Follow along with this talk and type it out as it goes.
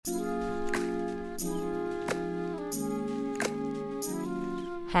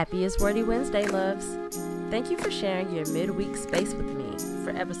Happy is Worthy Wednesday, loves. Thank you for sharing your midweek space with me for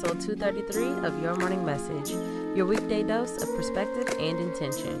episode 233 of Your Morning Message, your weekday dose of perspective and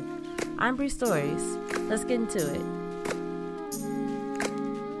intention. I'm Bree Stories. Let's get into it.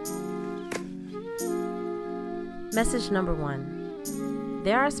 Message number 1.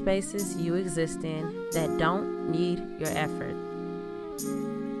 There are spaces you exist in that don't need your effort.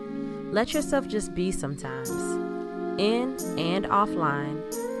 Let yourself just be sometimes. In and offline,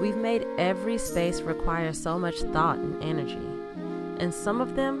 we've made every space require so much thought and energy, and some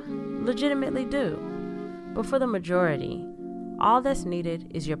of them legitimately do. But for the majority, all that's needed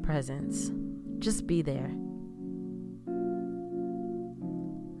is your presence. Just be there.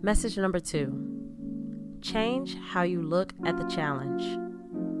 Message number 2. Change how you look at the challenge.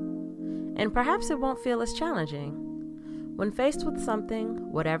 And perhaps it won't feel as challenging. When faced with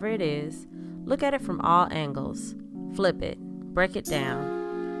something, whatever it is, look at it from all angles. Flip it. Break it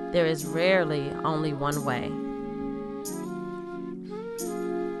down. There is rarely only one way.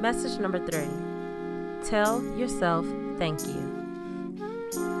 Message number 3. Tell yourself thank you.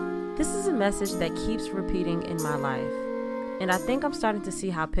 This is a message that keeps repeating in my life, and I think I'm starting to see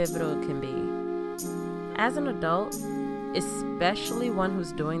how pivotal it can be. As an adult, especially one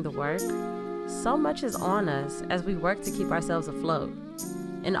who's doing the work, so much is on us as we work to keep ourselves afloat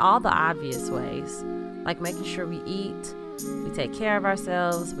in all the obvious ways, like making sure we eat, we take care of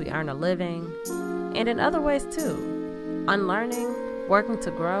ourselves, we earn a living, and in other ways too. Unlearning, working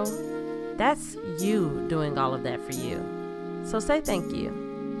to grow, that's you doing all of that for you. So say thank you.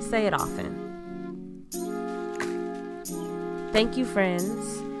 Say it often. Thank you,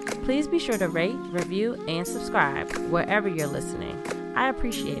 friends. Please be sure to rate, review, and subscribe wherever you're listening. I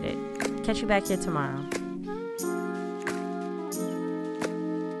appreciate it. Catch you back here tomorrow.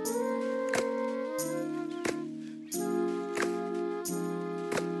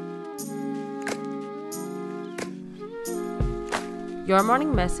 Your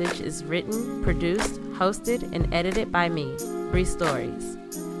Morning Message is written, produced, hosted, and edited by me, Bree Stories.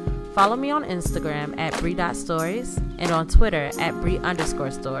 Follow me on Instagram at Bree.stories and on Twitter at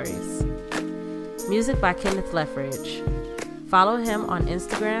Bree_stories. Music by Kenneth Leffridge. Follow him on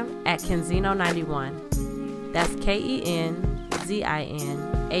Instagram at Kenzino91. That's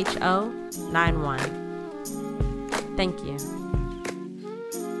KENZINHO91. Thank you.